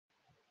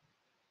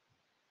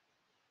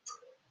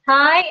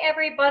Hi,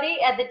 everybody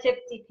at the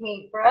Tipsy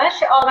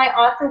Paintbrush, all my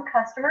awesome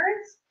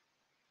customers.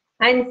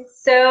 I'm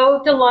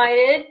so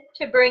delighted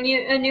to bring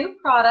you a new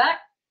product.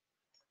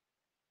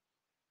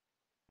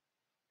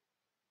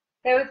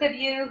 Those of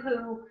you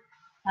who,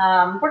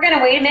 we're going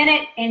to wait a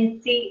minute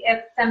and see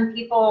if some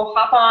people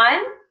hop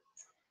on.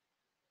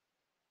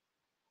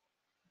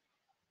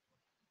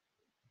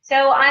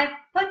 So I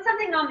put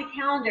something on the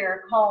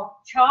calendar called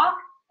Chalk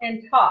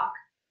and Talk.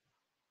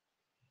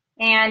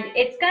 And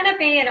it's going to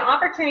be an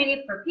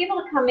opportunity for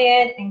people to come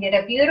in and get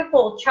a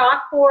beautiful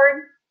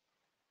chalkboard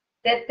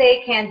that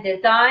they can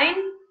design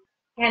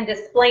and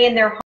display in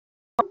their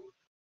home.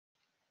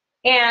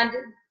 And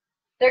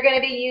you're going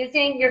to be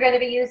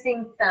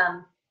using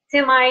some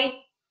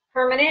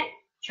semi-permanent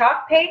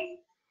chalk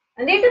paste.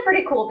 And these are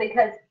pretty cool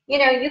because, you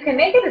know, you can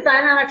make a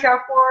design on a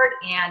chalkboard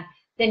and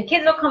then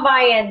kids will come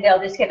by and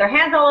they'll just get their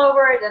hands all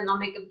over it and they'll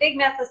make a big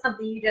mess of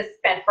something you just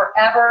spent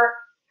forever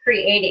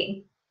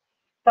creating.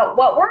 But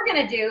what we're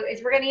going to do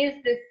is we're going to use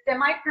this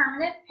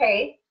semi-permanent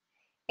paste,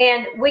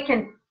 and we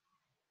can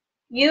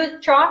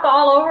use chalk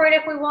all over it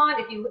if we want.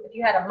 If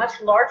you had a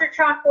much larger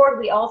chalkboard,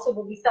 we also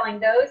will be selling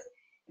those.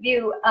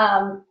 You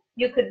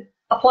could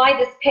apply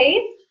this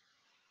paste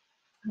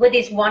with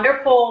these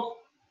wonderful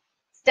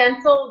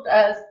stenciled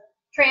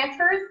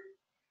transfers,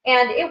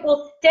 and it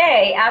will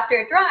stay after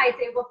it dries.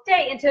 It will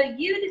stay until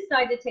you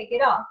decide to take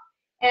it off.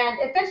 And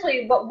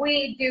essentially what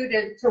we do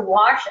to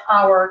wash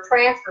our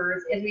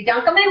transfers is we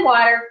dunk them in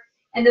water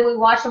and then we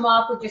wash them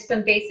off with just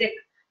some basic,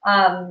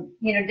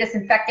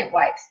 disinfectant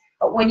wipes.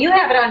 But when you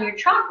have it on your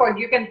chalkboard,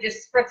 you're going to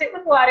just spritz it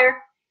with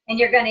water and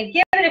you're going to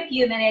give it a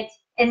few minutes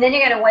and then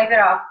you're going to wipe it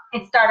off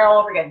and start all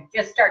over again.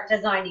 Just start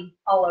designing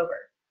all over.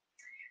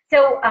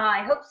 So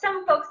I hope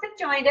some folks have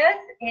joined us,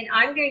 and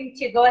I'm going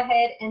to go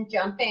ahead and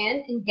jump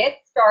in and get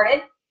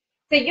started.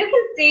 So you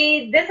can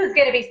see this is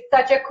going to be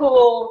such a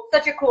cool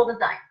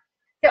design.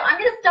 So I'm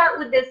going to start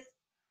with this.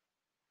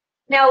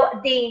 Now,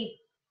 the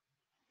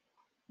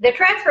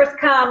transfers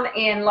come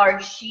in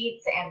large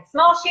sheets and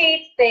small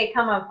sheets. They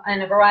come up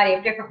in a variety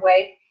of different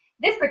ways.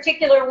 This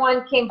particular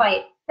one came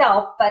by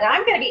itself, but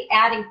I'm going to be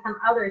adding some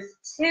others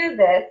to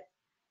this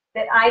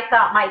that I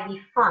thought might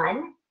be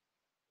fun.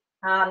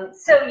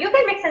 So you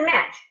can mix and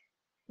match.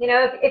 You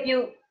know, if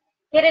you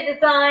get a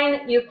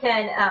design, you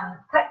can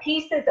cut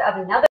pieces of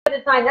another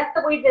design. That's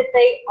the way that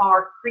they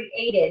are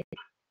created,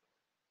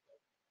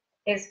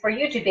 is for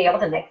you to be able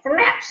to mix and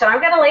match. So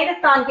I'm going to lay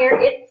this on here.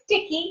 It's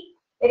sticky.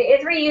 It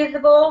is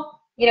reusable,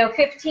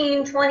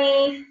 15,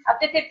 20,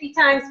 up to 50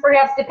 times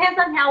perhaps. Depends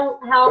on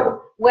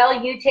how well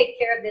you take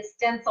care of this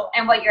stencil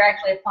and what you're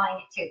actually applying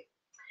it to.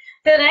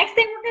 So the next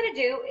thing we're going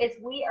to do is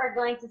we are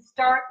going to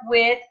start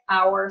with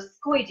our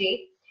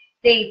squeegee.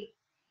 The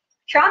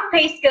chalk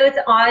paste goes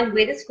on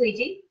with a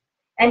squeegee.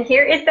 And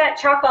here is that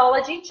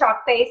Chalkology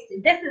chalk paste.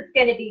 This is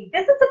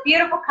a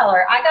beautiful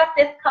color. I got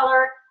this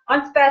color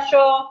on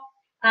special.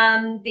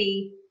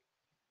 The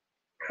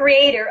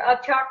creator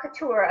of Chalk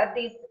Couture of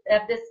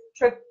this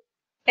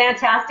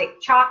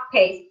fantastic chalk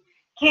paste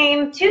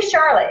came to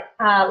Charlotte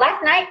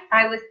last night.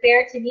 I was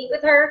there to meet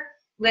with her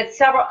with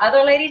several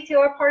other ladies who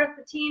are part of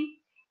the team,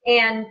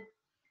 and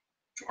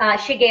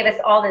she gave us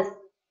all this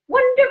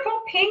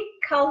wonderful pink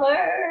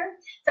color.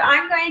 So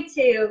I'm going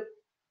to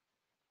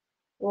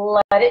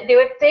let it do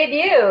its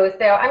debut.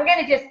 So I'm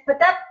going to just put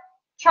that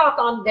chalk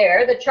on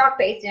there, the chalk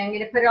paste, and I'm going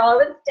to put it all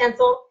over the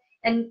stencil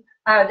and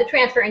the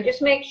transfer, and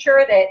just make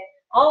sure that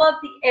all of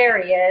the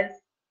areas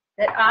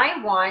that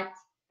I want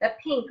the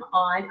pink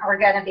on are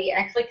going to be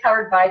actually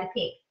covered by the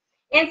pink.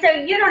 And so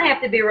you don't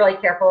have to be really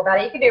careful about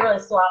it. You can be really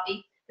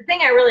sloppy. The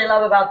thing I really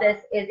love about this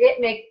is it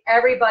makes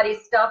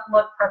everybody's stuff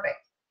look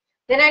perfect.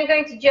 Then I'm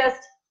going to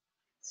just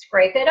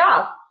scrape it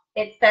off.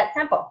 It's that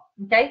simple,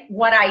 okay?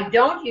 What I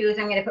don't use,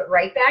 I'm going to put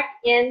right back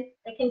in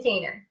the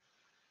container.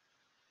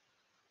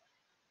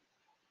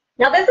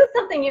 Now this is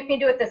something you can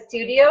do at the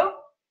studio,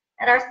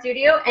 at our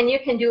studio, and you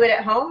can do it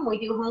at home. We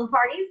do home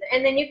parties,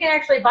 and then you can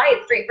actually buy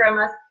it straight from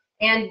us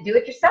and do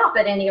it yourself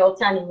at any old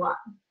time you want.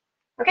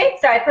 Okay,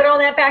 so I put all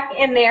that back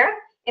in there,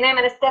 and I'm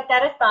going to set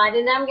that aside,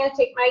 and then I'm going to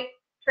take my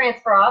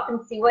transfer off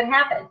and see what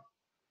happens.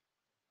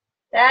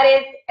 That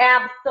is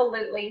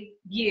absolutely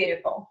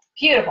beautiful.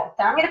 Beautiful.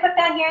 So I'm going to put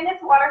that here in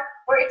this water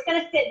where it's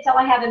going to sit until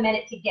I have a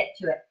minute to get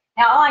to it.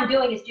 Now all I'm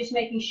doing is just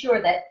making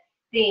sure that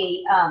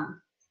the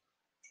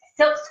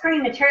silk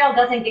screen material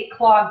doesn't get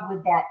clogged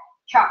with that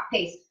chalk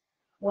paste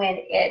when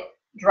it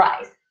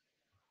dries.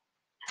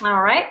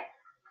 All right.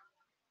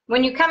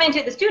 When you come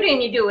into the studio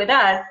and you do it with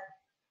us,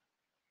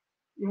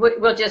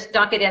 we'll just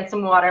dunk it in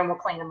some water and we'll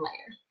clean them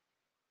later.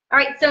 All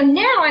right, so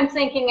now I'm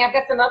thinking I've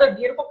got some other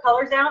beautiful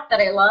colors out that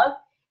I love,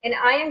 and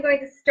I am going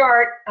to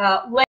start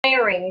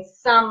layering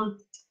some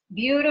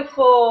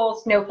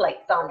beautiful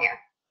snowflakes on there.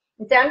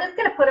 And so I'm just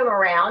going to put them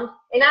around,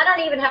 and I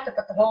don't even have to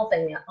put the whole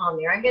thing on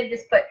there. I'm going to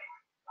just put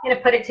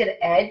it to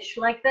the edge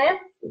like this.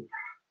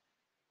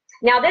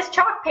 Now this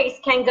chalk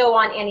paste can go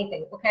on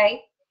anything,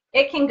 okay?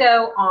 It can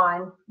go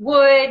on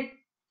wood,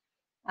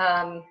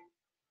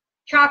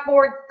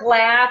 chalkboard,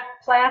 glass,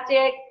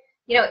 plastic,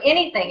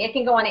 anything. It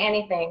can go on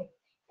anything.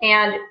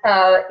 And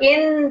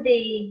in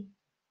the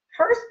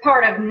first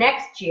part of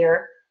next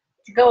year,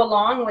 to go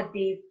along with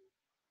these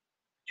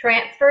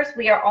transfers,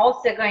 we are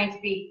also going to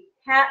be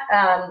have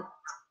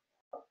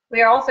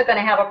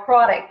a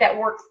product that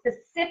works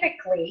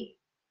specifically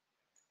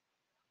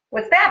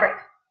with fabric.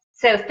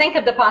 So think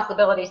of the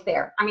possibilities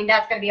there. I mean,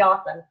 that's going to be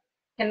awesome.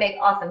 Can make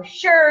awesome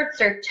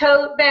shirts or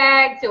tote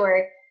bags,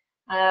 or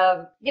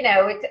you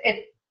know,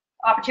 it's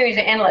opportunities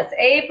are endless.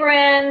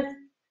 Aprons,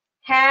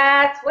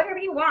 hats, whatever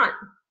you want.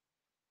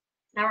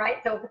 All right,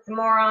 so we'll put some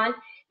more on.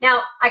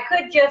 Now, I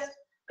could just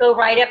go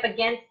right up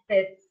against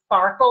this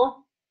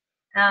sparkle.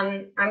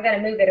 I'm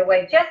going to move it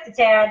away just a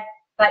tad,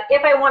 but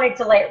if I wanted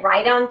to lay it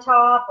right on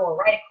top or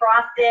right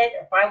across it,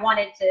 if I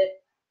wanted to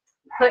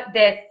put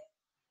this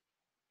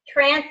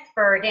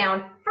transfer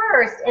down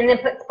first and then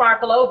put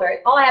sparkle over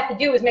it, all I have to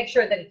do is make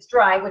sure that it's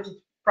dry, which is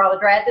probably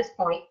dry at this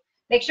point.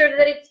 Make sure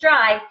that it's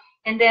dry,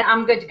 and then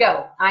I'm good to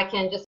go. I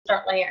can just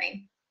start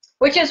layering,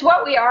 which is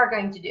what we are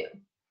going to do.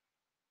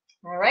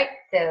 All right,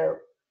 so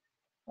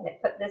I'm going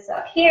to put this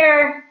up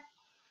here.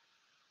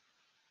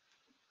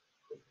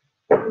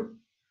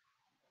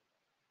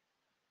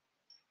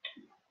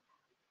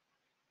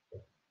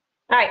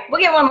 All right,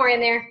 we'll get one more in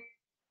there.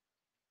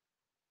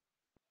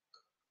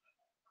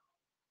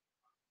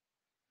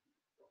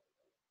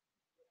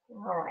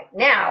 All right,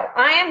 now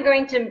I am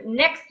going to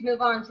next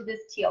move on to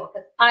this teal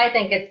because I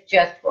think it's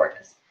just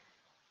gorgeous.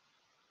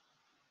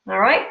 All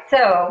right,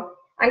 so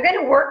I'm going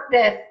to work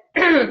this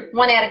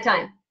one at a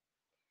time.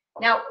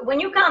 Now, when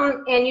you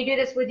come and you do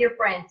this with your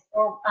friends,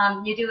 or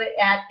you do it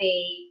at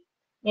the,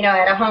 you know,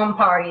 at a home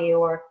party,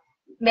 or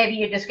maybe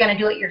you're just going to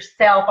do it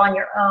yourself on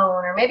your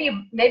own, or maybe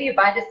you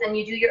buy this and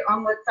you do your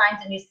own wood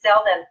signs and you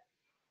sell them.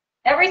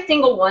 Every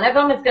single one of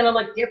them is going to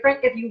look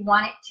different if you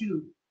want it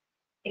to.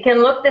 It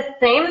can look the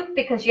same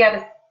because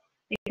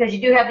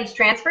you do have these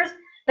transfers,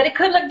 but it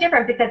could look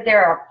different because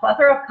there are a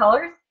plethora of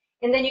colors,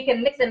 and then you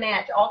can mix and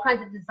match all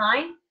kinds of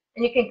design,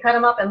 and you can cut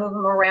them up and move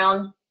them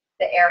around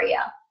the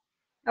area.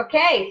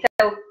 Okay,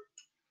 so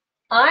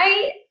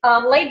I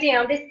laid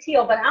down this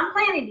teal, but I'm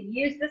planning to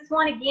use this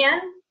one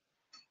again.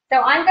 So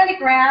I'm going to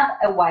grab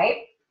a wipe,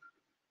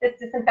 this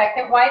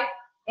disinfectant wipe,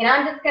 and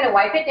I'm just going to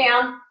wipe it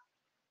down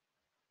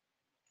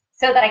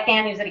so that I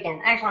can use it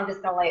again. Actually, I'm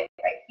just going to lay it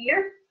right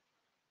here.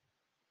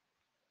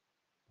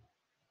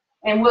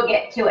 And we'll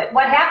get to it.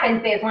 What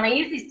happens is when I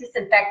use these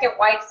disinfectant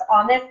wipes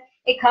on this,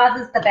 it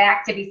causes the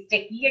back to be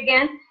sticky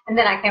again, and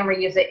then I can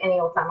reuse it any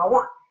old time I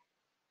want.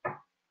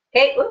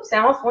 Okay, oops, I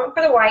almost went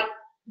for the white.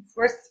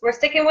 We're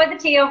sticking with the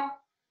teal.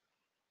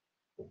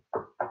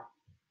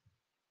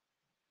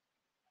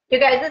 You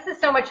guys, this is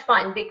so much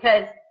fun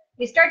because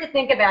you start to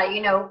think about,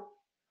 you know,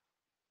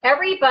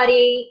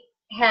 everybody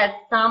has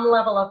some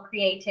level of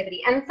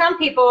creativity, and some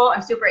people,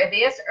 I'm super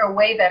envious, are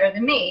way better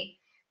than me.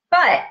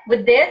 But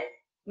with this,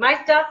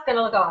 my stuff's going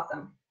to look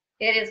awesome.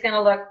 It is going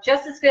to look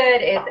just as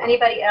good as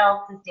anybody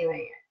else is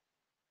doing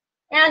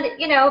it. And,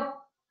 you know,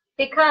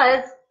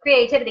 because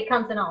creativity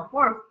comes in all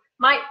forms,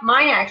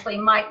 mine actually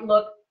might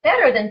look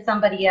better than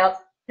somebody else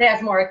that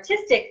has more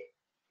artistic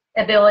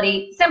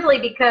ability, simply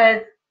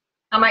because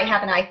I might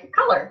have an eye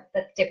color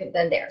that's different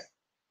than theirs.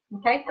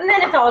 Okay? And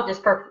then it's all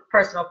just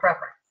personal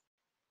preference.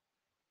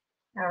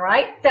 All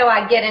right? So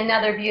I get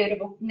another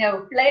beautiful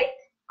snowflake.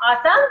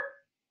 Awesome.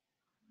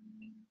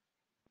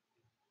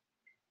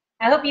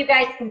 I hope you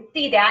guys can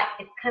see that.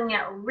 It's coming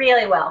out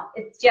really well.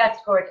 It's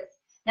just gorgeous.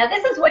 Now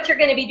this is what you're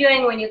going to be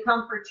doing when you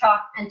come for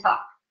Chalk and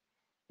Talk.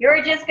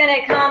 You're just going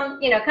to come,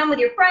 you know, come with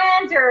your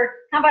friends or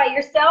come by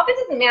yourself. It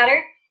doesn't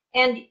matter.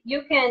 And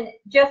you can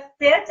just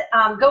sit,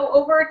 go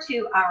over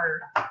to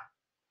our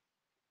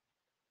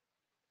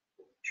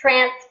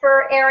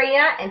transfer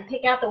area and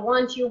pick out the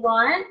ones you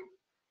want.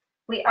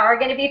 We are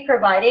going to be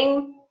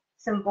providing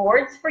some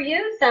boards for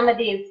you, some of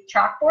these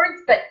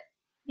chalkboards, but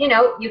you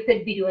know, you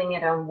could be doing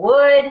it on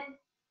wood.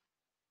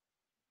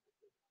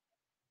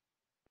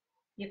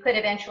 You could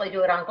eventually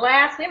do it on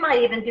glass. We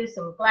might even do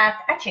some glass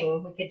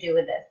etching we could do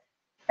with this.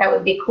 That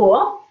would be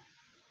cool.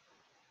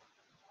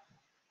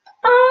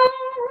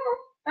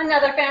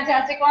 Another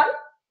fantastic one.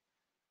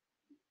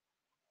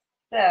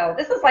 So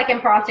this is like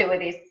impromptu with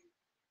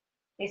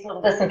these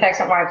little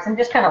disinfectant wipes. I'm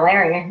just kind of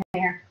layering in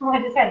here. Oh,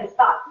 I just had to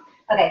stop.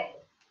 Okay.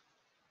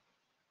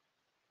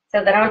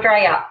 So they don't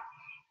dry out.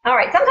 All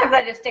right, sometimes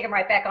I just stick them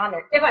right back on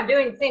there. If I'm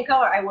doing the same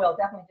color, I will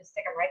definitely just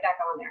stick them right back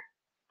on there.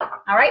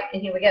 All right,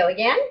 and here we go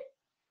again.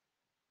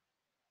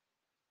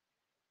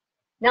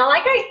 Now,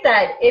 like I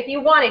said, if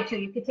you wanted to,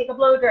 you could take a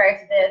blow dryer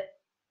to this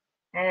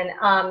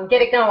and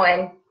get it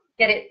going,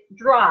 get it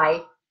dry,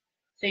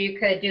 so you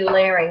could do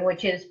layering,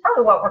 which is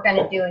probably what we're going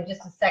to do in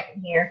just a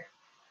second here.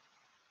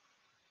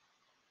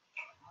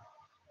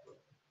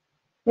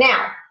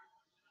 Now,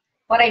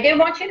 what I did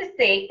want you to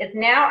see is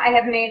now I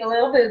have made a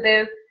little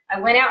boo-boo. I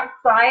went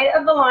outside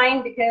of the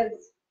line because,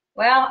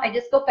 well, I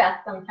just go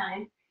fast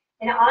sometimes.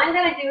 And all I'm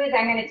going to do is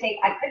I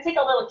could take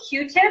a little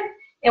Q-tip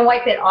and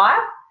wipe it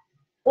off.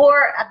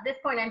 Or at this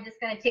point, I'm just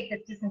going to take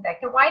this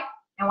disinfectant wipe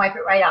and wipe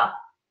it right off.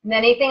 And then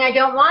anything I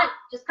don't want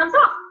just comes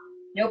off.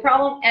 No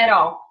problem at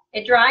all.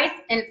 It dries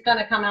and it's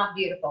gonna come out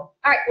beautiful.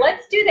 All right,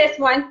 let's do this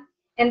one,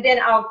 and then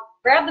I'll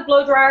grab the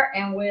blow dryer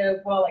and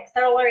we'll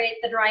accelerate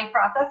the drying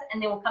process,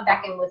 and then we'll come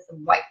back in with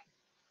some white.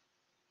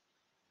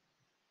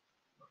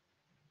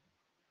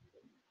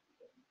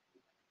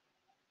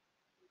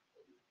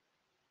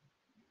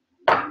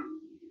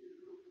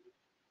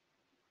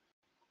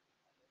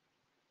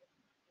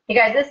 You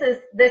guys,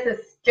 this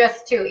is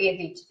just too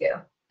easy to do.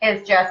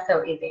 It's just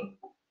so easy.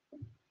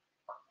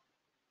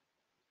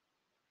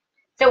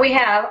 So we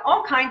have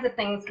all kinds of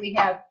things. We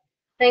have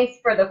things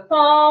for the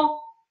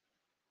fall.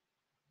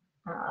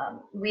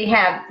 We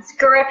have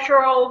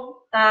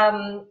scriptural.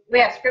 We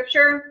have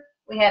scripture.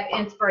 We have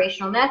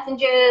inspirational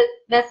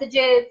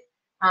messages.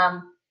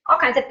 All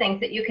kinds of things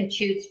that you can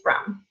choose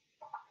from.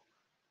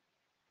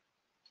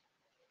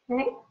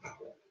 Okay.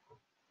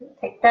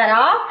 Take that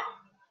off.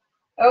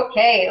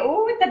 Okay.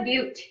 Oh, it's a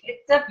beaut.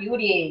 It's a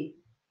beauty.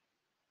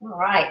 All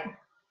right.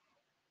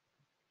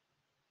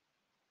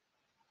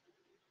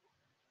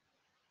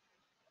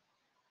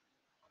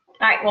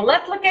 All right. Well,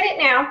 let's look at it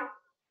now.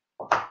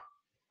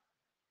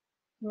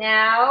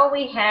 Now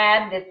we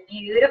have this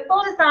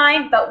beautiful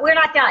design, but we're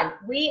not done.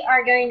 We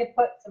are going to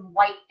put some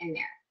white in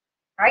there.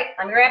 All right.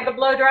 I'm gonna grab the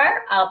blow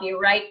dryer. I'll be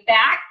right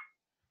back.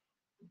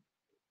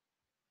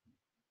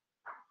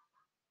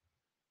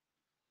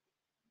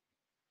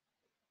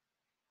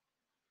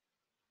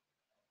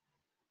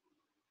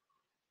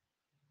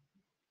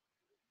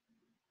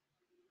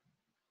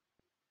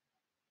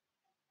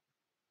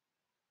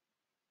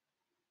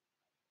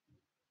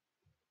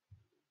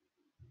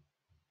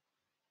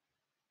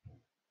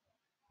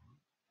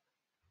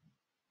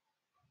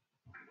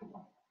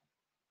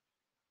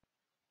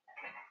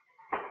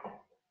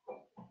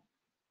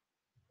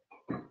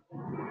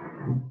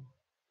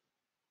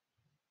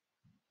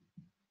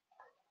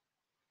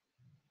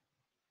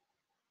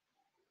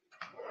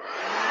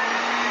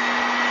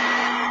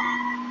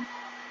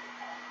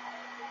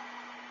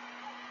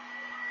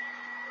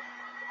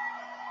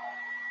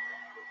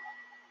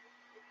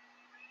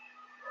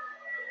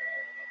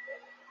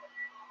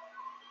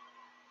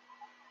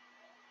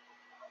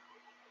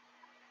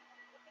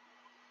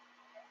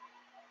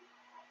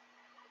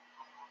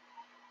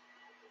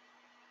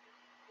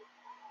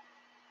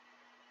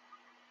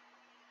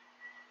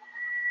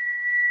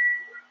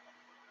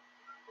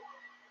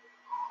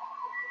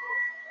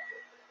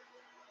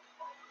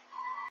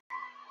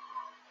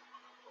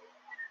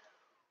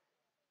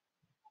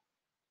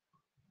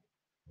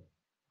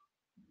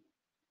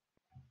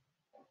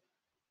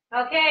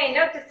 Okay,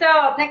 note to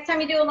self, next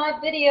time you do a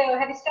live video,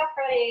 have your stuff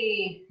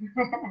ready.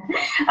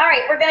 All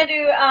right, we're gonna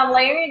do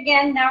layering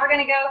again. Now we're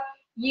gonna go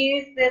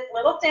use this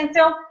little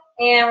stencil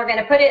and we're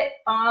gonna put it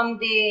on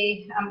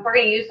the, we're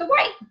gonna use the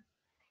white.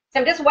 So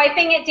I'm just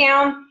wiping it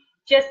down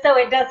just so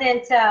it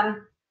doesn't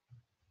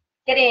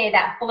get any of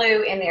that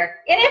blue in there.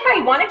 And if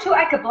I wanted to,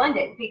 I could blend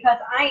it because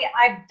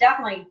I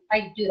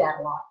do that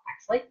a lot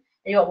actually.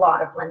 I do a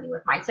lot of blending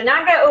with mine. So now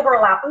I'm gonna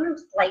overlap them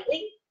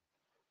slightly.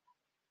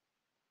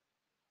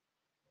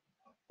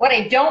 What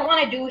I don't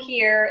want to do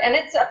here, and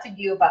it's up to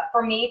you, but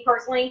for me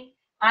personally,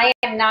 I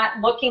am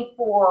not looking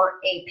for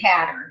a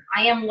pattern.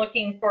 I am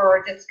looking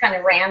for just kind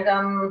of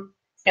random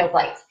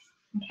snowflakes,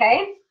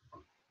 okay?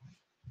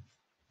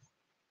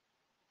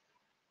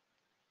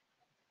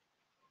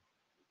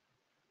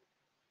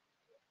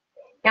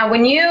 Now,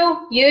 when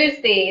you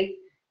use these,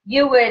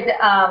 you would,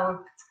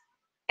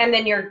 and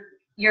then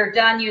you're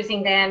done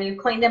using them, you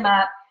clean them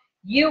up,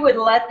 you would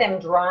let them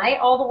dry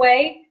all the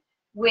way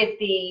with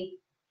the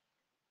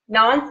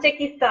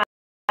non-sticky side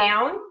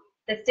down,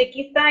 the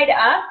sticky side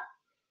up,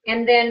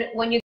 and then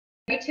when you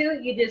go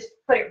to, you just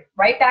put it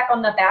right back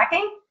on the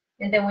backing,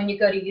 and then when you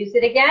go to use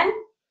it again,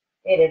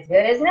 it is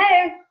good as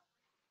new.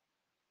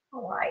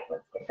 All right,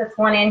 let's get this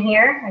one in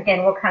here.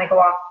 Again, we'll kind of go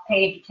off the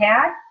page a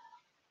tad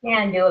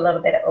and do a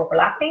little bit of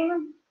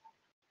overlapping.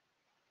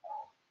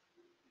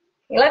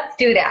 Okay, let's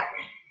do that.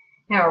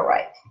 All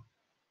right.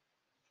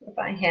 If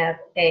I have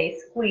a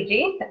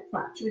squeegee that's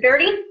not too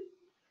dirty.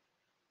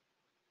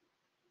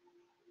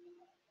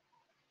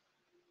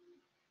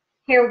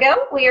 Here we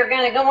go. We are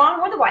going to go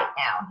on with the white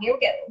now. Here we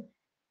go.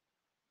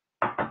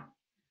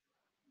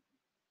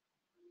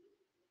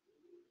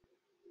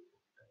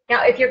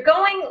 Now, if you're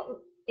going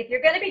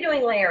to be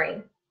doing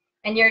layering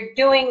and you're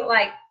doing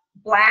like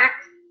black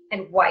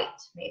and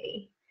white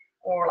maybe,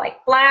 or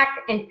like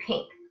black and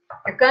pink,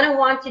 you're going to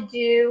want to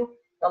do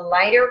the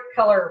lighter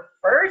color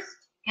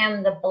first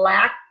and the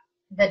black,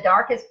 the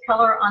darkest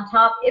color on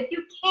top if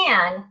you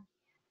can,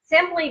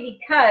 simply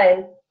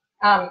because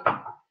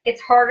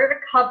it's harder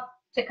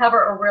to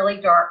cover a really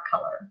dark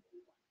color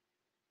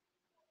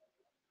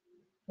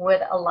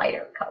with a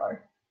lighter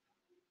color.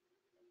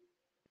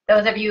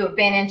 Those of you who have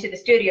been into the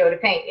studio to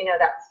paint, you know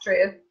that's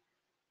true.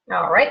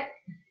 All right,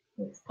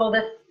 let's pull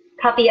this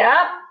puppy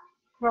up.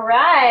 All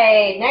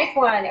right, nice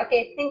one.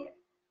 Okay,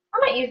 I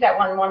might use that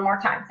one more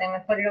time, so I'm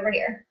gonna put it over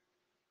here.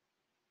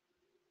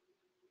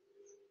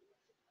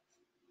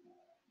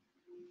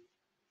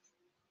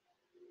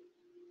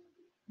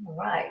 All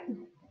right.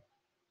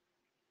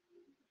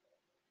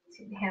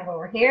 see what we have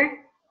over here.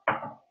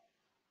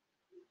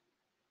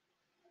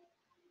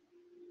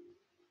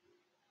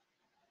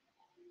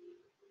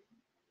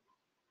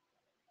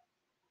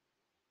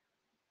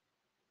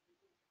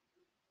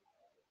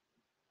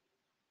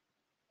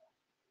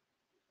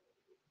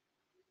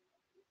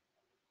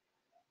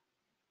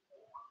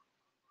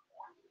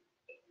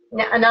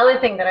 Now, another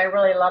thing that I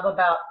really love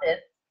about this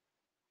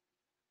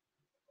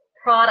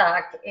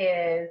product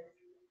is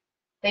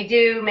they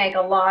do make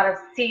a lot of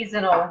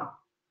seasonal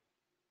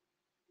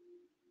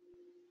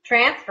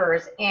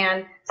transfers.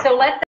 And so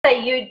let's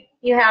say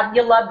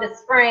you love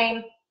this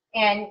frame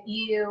and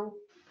you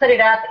put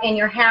it up in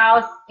your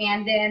house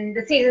and then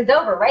the season's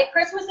over, right?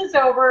 Christmas is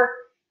over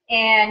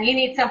and you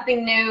need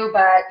something new,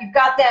 but you've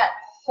got that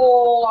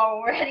hole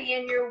already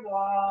in your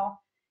wall.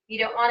 You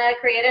don't want to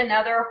create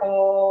another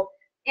hole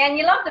and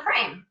you love the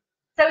frame.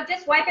 So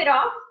just wipe it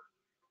off,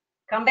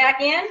 come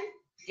back in,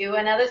 do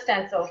another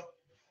stencil.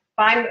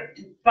 Find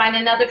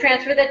another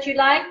transfer that you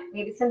like,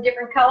 maybe some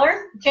different colors,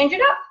 change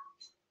it up.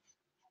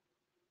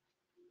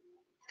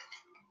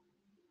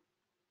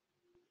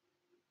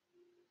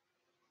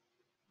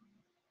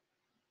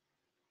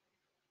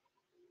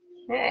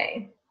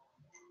 Okay.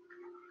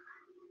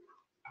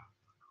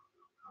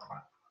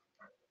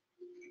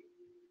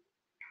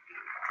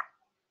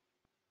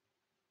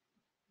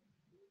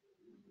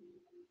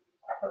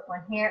 Put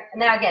one here.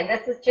 Now again,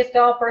 this is just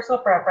all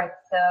personal preference,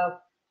 so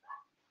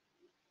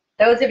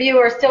those of you who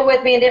are still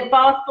with me and didn't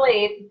fall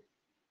asleep,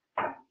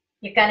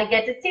 you're going to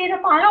get to see the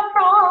final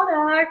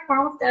product. We're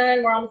almost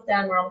done, we're almost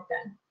done, we're almost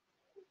done.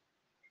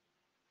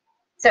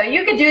 So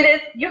you could do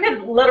this, you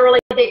could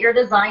literally get your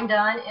design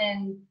done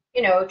in,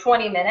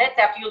 20 minutes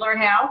after you learn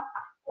how,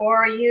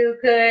 or you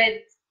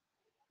could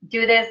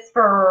do this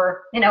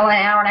for, an hour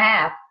and a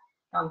half.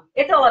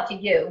 It's all up to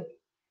you.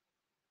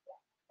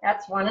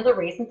 That's one of the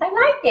reasons I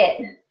like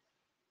it.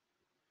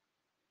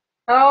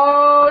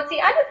 Oh, see,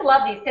 I just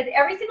love these because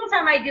every single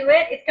time I do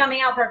it, it's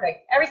coming out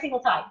perfect. Every single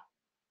time.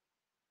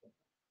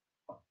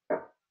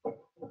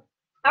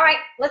 All right,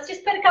 let's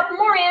just put a couple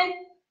more in,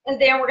 and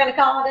then we're going to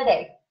call it a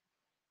day.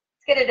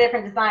 Let's get a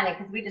different design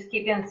because we just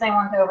keep doing the same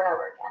ones over and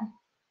over again.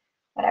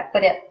 But I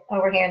put it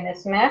over here in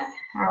this mess.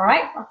 All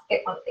right, let's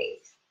get one of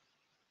these.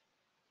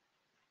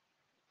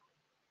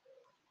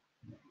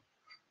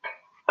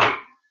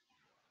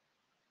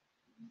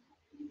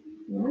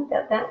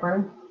 Got that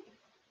one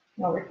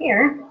over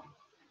here.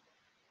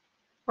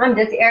 I'm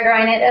just air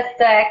drying it a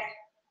sec.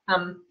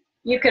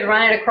 You could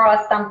run it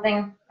across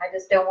something. I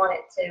just don't want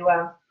it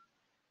to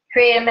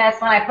create a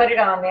mess when I put it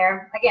on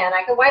there. Again,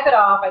 I could wipe it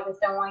off. I just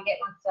don't want to get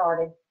one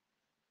started.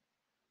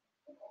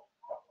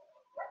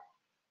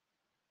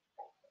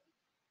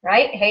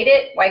 Right? Hate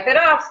it, wipe it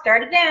off,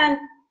 start again.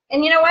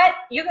 And you know what?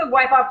 You can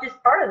wipe off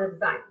just part of the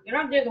design. You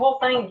don't have to do the whole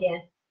thing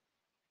again.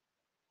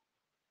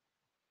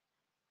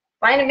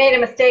 If I had made a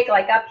mistake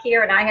like up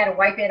here and I had to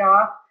wipe it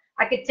off,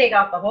 I could take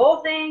off the whole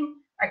thing.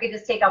 I could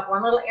just take off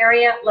one little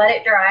area, let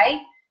it dry,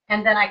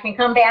 and then I can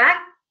come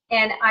back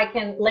and I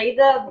can lay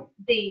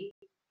the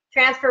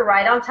transfer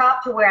right on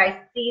top to where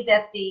I see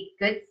that the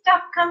good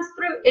stuff comes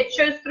through, it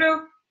shows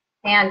through,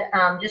 and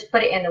just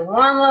put it in the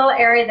one little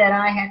area that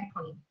I had to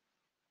clean.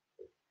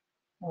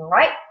 All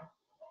right.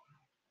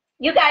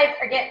 You guys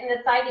are getting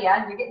this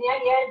idea. You're getting the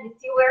idea. You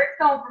see where it's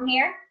going from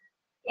here.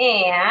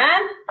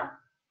 And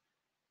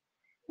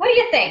what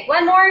do you think?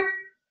 One more?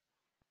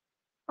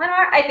 One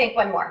more? I think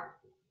one more.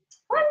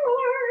 One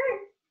more.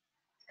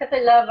 Because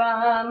I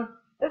love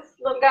this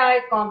little guy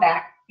is going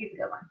back. He's a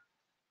good one.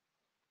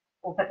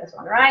 We'll put this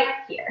one right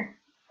here.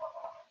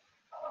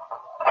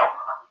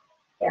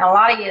 Getting a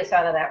lot of use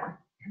out of that one.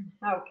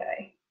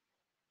 Okay.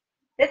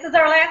 This is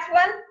our last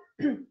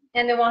one.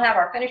 And then we'll have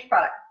our finished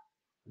product.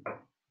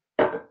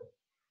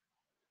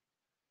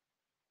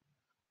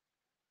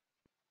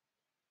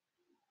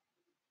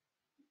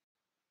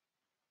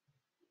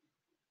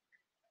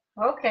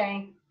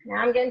 Okay, now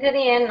I'm getting to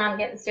the end and I'm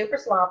getting super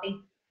sloppy.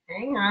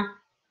 Hang on.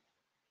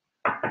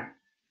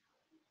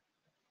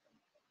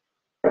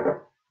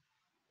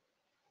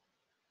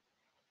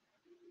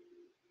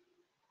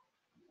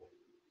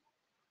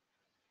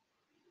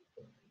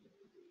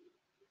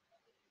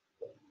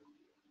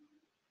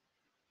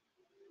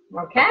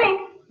 Okay,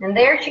 and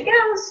there she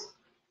goes.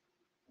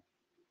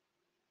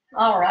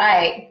 All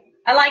right.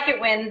 I like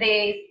it when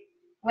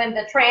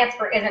the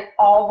transfer isn't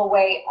all the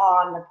way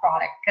on the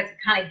product because it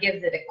kind of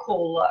gives it a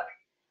cool look.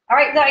 All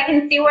right, so I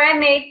can see where I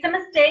made some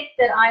mistakes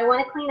that I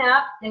want to clean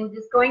up and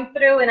just going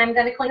through, and I'm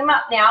going to clean them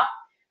up now.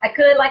 I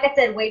could, like I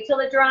said, wait till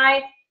it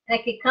dries, and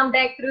I could come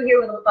back through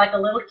here with like a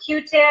little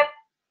Q-tip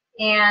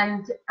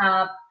and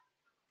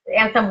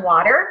some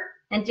water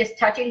and just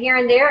touch it here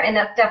and there, and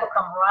that stuff will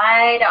come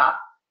right off.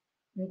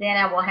 And then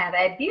I will have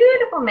a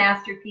beautiful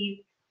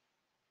masterpiece.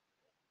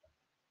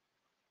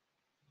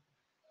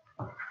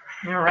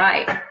 All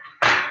right,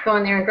 go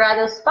in there and dry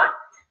those spots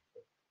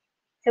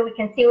so we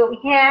can see what we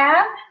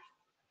have.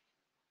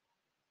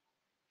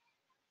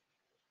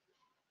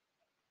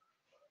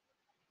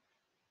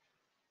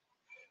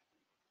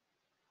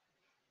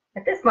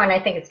 At this point, I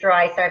think it's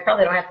dry, so I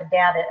probably don't have to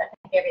dab it. I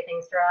think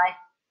everything's dry.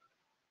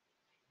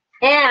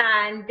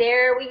 And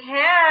there we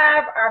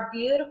have our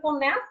beautiful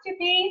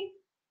masterpiece.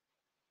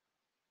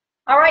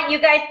 All right, you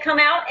guys come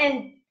out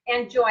and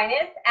join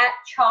us at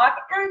Chalk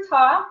and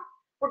Talk.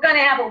 We're going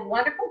to have a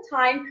wonderful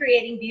time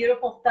creating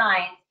beautiful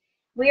signs.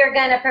 We are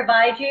going to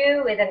provide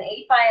you with an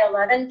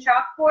 8x11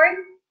 chalkboard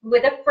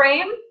with a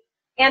frame,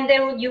 and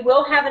then you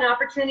will have an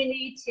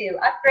opportunity to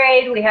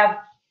upgrade. We have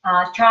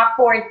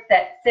chalkboards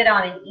that sit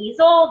on an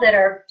easel that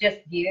are just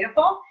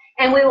beautiful,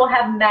 and we will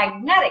have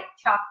magnetic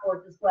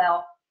chalkboards as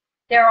well.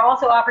 There are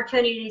also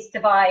opportunities to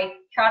buy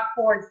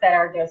chalkboards that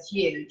are just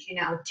huge, you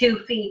know, 2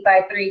 feet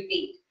by 3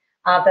 feet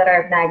that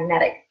are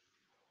magnetic,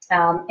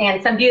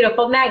 and some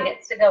beautiful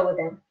magnets to go with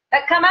them.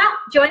 But come out,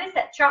 join us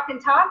at Chalk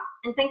and Talk,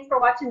 and thanks for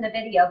watching the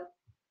video.